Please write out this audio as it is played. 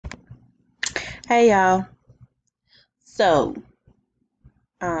Hey y'all. So,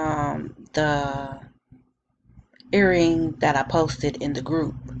 the earring that I posted in the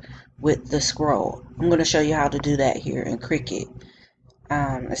group with the scroll, I'm going to show you how to do that here in Cricut.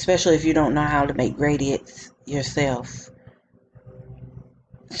 Especially if you don't know how to make gradients yourself.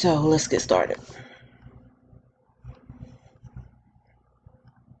 So, let's get started.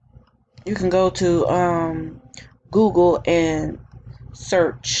 You can go to Google and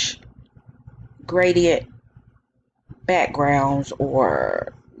search gradient backgrounds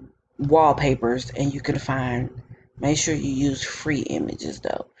or wallpapers, and you can find, make sure you use free images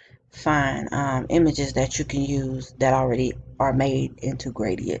though. Find images that you can use that already are made into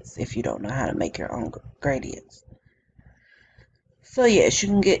gradients if you don't know how to make your own gradients. So yes, you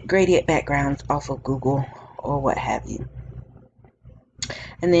can get gradient backgrounds off of Google or what have you,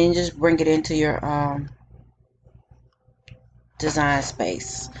 and then just bring it into your design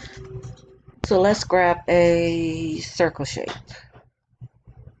space. So let's grab a circle shape,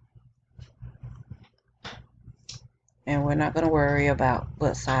 and we're not going to worry about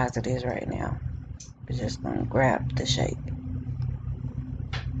what size it is right now. We're just going to grab the shape.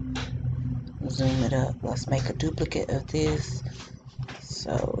 Zoom it up. Let's make a duplicate of this.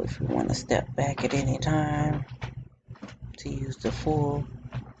 So if we want to step back at any time to use the full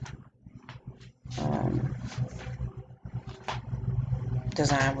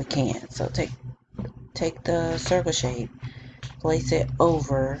design, we can. So take the circle shape, place it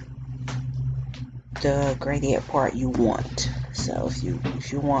over the gradient part you want. So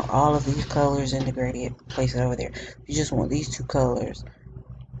if you want all of these colors in the gradient, place it over there. If you just want these two colors,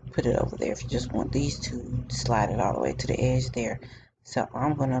 put it over there. If you just want these two, slide it all the way to the edge there. So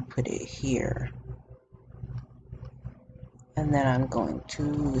I'm gonna put it here, and then I'm going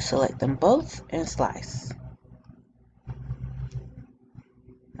to select them both and slice.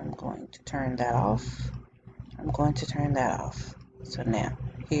 I'm going to turn that off. I'm going to turn that off. So now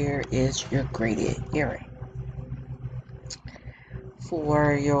here is your gradient earring.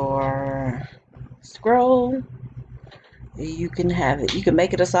 For your scroll, you can have it, you can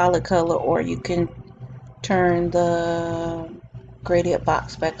make it a solid color, or you can turn the gradient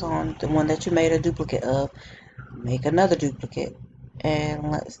box back on, the one that you made a duplicate of. Make another duplicate,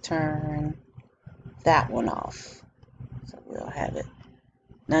 and let's turn that one off. So we'll have it.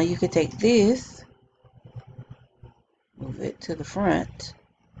 Now you can take this, move it to the front,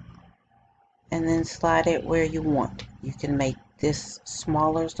 and then slide it where you want. You can make this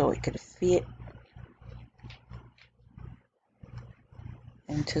smaller so it could fit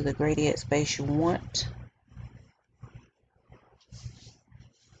into the gradient space you want.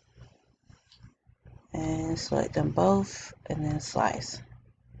 And select them both and then slice.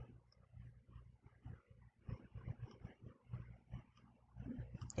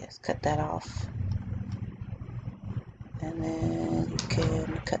 Yes, cut that off. And then you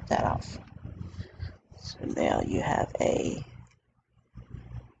can cut that off. So now you have a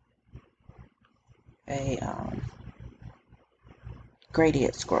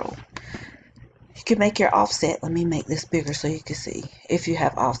gradient scroll. You can make your offset. Let me make this bigger so you can see. If you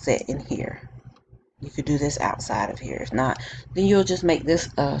have offset in here, you could do this outside of here. If not, then you'll just make this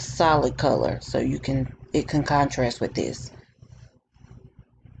a solid color so it can contrast with this.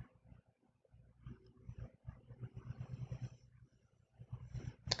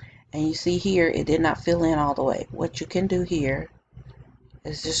 And you see here, it did not fill in all the way. What you can do here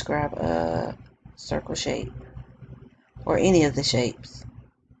is just grab a circle shape or any of the shapes.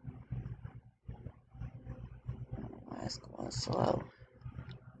 It's going slow.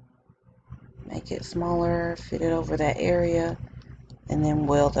 Make it smaller, fit it over that area, and then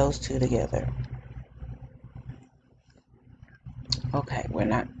weld those two together. Okay, we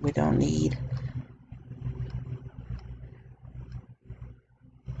don't need,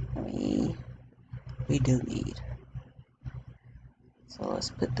 we do need. So let's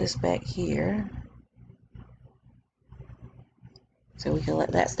put this back here. So we can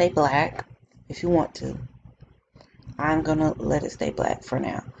let that stay black if you want to. I'm gonna let it stay black for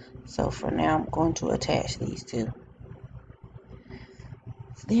now. So for now, I'm going to attach these two.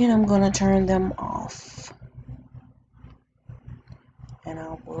 Then I'm gonna turn them off. And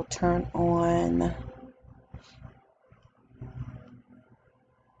I will turn on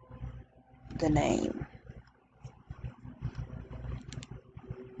the name.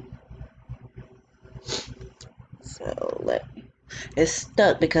 So it's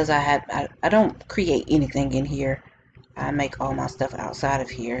stuck because I don't create anything in here. I make all my stuff outside of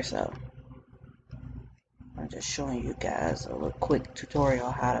here, so I'm just showing you guys a little quick tutorial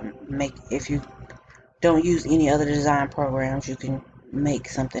how to make. If you don't use any other design programs, you can make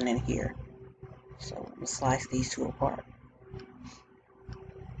something in here. slice these two apart.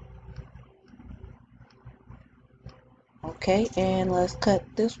 Okay, and let's cut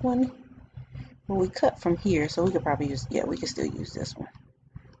this one. Well, we cut from here, so we could probably use, yeah, we could still use this one.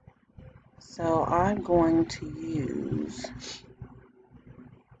 So I'm going to use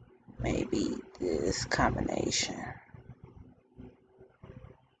maybe this combination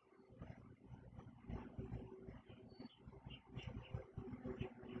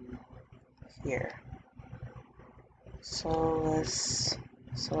here. So let's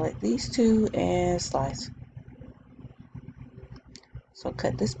select these two and slice. So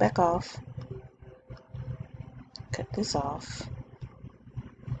cut this back off, cut this off.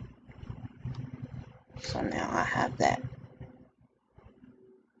 So now I have that.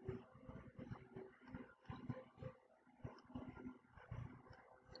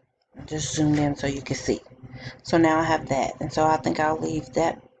 Just zoomed in so you can see. So now I have that, and so I think I'll leave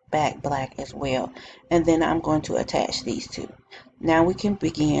that back black as well, and then I'm going to attach these two. Now we can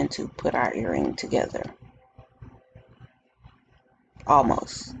begin to put our earring together.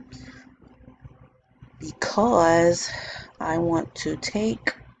 Almost. Because I want to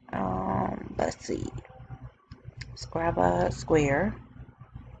take, let's see, let's grab a square,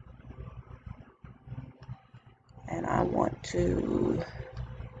 and I want to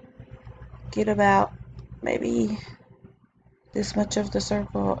get about maybe this much of the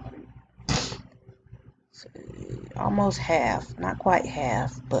circle, almost half, not quite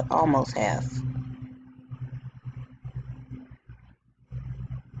half, but almost half.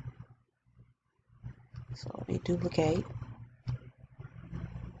 So we duplicate,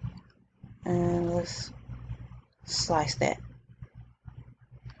 and let's slice that.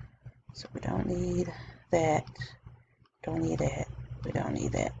 So we don't need that, don't need that, we don't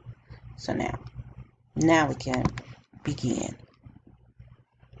need that. So now we can begin.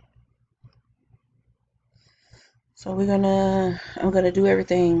 So I'm gonna do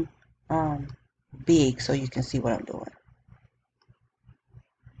everything big so you can see what I'm doing.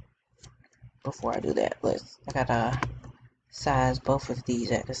 Before I do that, I gotta size both of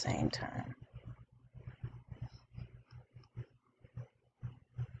these at the same time.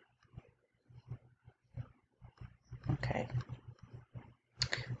 Okay.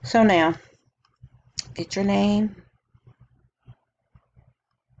 So now, get your name,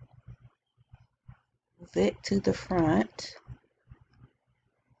 move it to the front,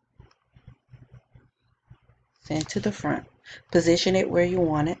 send to the front, position it where you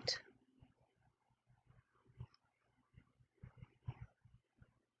want it.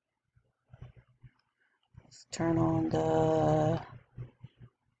 Let's turn on the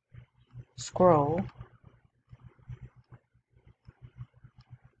scroll.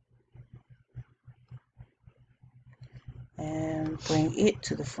 And bring it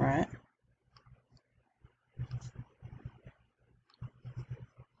to the front.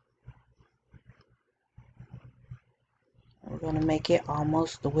 We're going to make it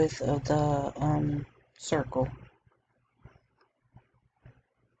almost the width of the circle.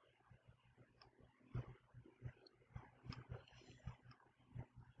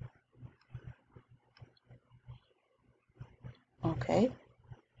 Okay,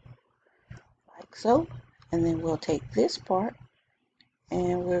 like so. And then we'll take this part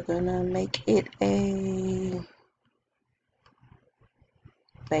and we're going to make it a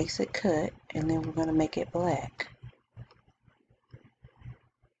basic cut, and then we're going to make it black.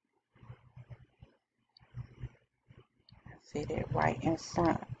 Fit it right in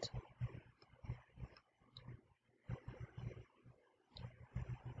front.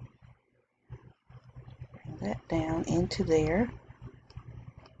 Bring that down into there.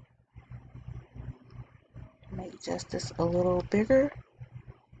 Make just this a little bigger.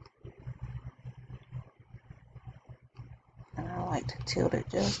 And I like to tilt it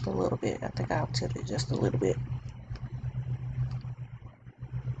just a little bit. I think I'll tilt it just a little bit.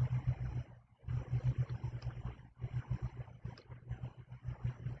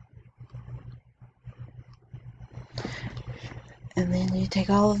 And then you take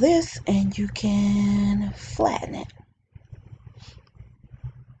all of this and you can flatten it.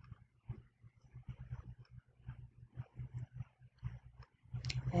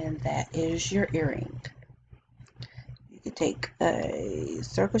 And that is your earring. You can take a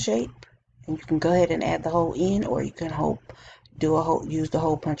circle shape and you can go ahead and add the hole in, or you can use the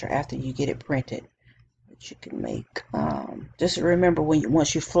hole puncher after you get it printed. But you can make, just remember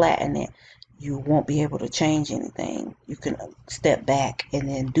once you flatten it, you won't be able to change anything. You can step back and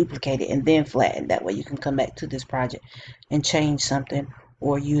then duplicate it and then flatten. That way you can come back to this project and change something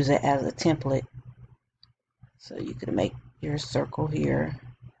or use it as a template. So you can make your circle here.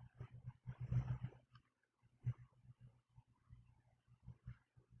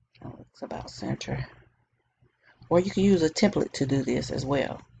 It's about center. Or you can use a template to do this as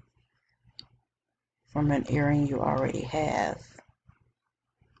well from an earring you already have.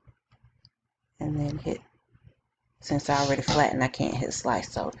 And then hit, since I already flattened, I can't hit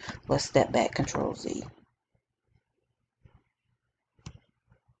slice, so let's step back, Control Z.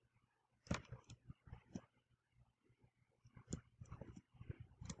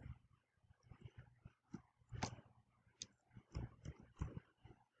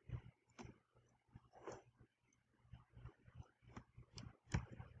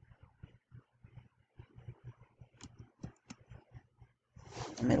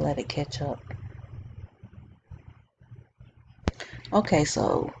 Let me let it catch up. Okay,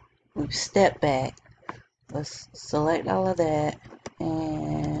 so we've stepped back. Let's select all of that,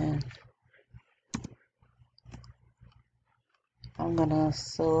 and I'm gonna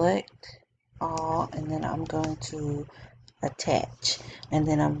select all, and then I'm going to attach, and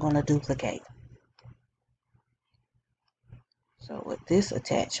then I'm gonna duplicate. So with this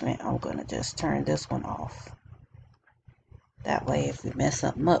attachment, I'm gonna just turn this one off. That way, if we mess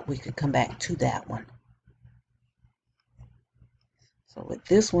something up, we could come back to that one. So with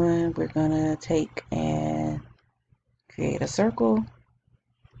this one, we're gonna take and create a circle,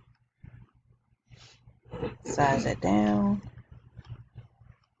 size it down.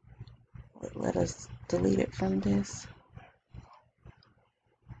 Let us delete it from this.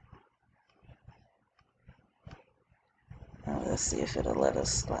 Now let's see if it'll let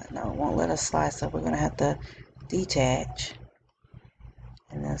us slide. No, it won't let us slide, so we're gonna have to detach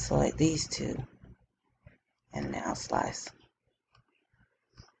and then select these two and now slice.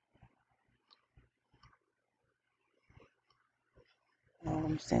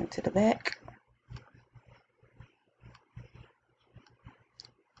 Send to the back.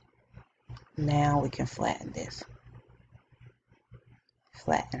 Now we can flatten this.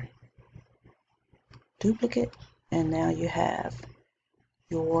 Flatten. Duplicate, and now you have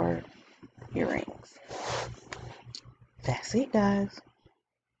your earrings. That's it, guys.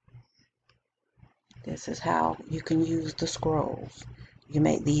 This is how you can use the scrolls. You can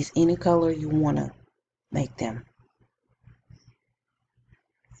make these any color you want to make them.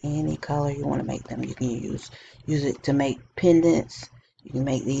 Any color you want to make them. You can use it to make pendants. You can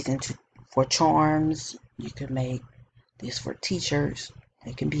make these into for charms. You can make this for t-shirts.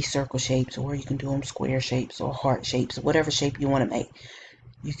 It can be circle shapes, or you can do them square shapes or heart shapes, whatever shape you want to make.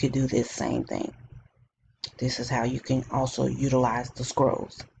 You could do this same thing. This is how you can also utilize the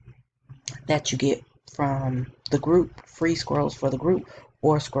scrolls that you get from the group, free scrolls for the group,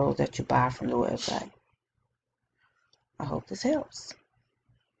 or scrolls that you buy from the website. I hope this helps.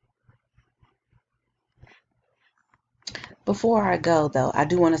 Before I go, though, I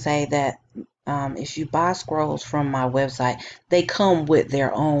do want to say that if you buy scrolls from my website, they come with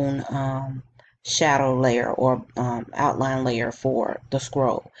their own shadow layer or outline layer for the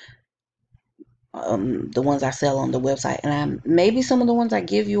scroll. The ones I sell on the website, and maybe some of the ones I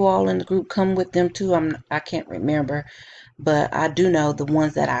give you all in the group come with them too. I can't remember, but I do know the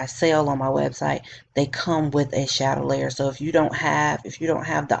ones that I sell on my website, they come with a shadow layer. So if you don't have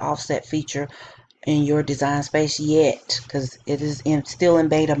the offset feature in your design space yet, because it is still in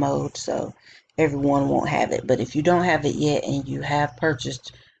beta mode, so everyone won't have it. But if you don't have it yet and you have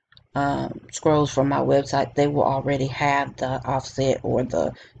purchased scrolls from my website, they will already have the offset or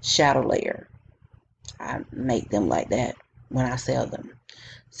the shadow layer. I make them like that when I sell them.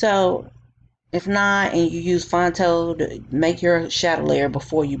 So if not, and you use Fonto to make your shadow layer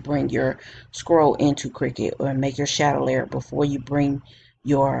before you bring your scroll into Cricut, or make your shadow layer before you bring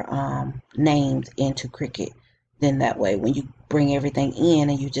your names into Cricut, then that way when you bring everything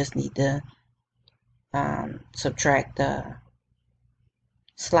in and you just need to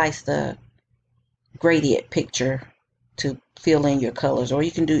slice the gradient picture to fill in your colors, or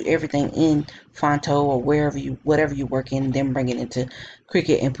you can do everything in Fonto or whatever you work in, then bring it into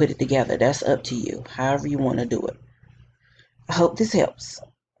Cricut and put it together. That's up to you, however you want to do it. I hope this helps.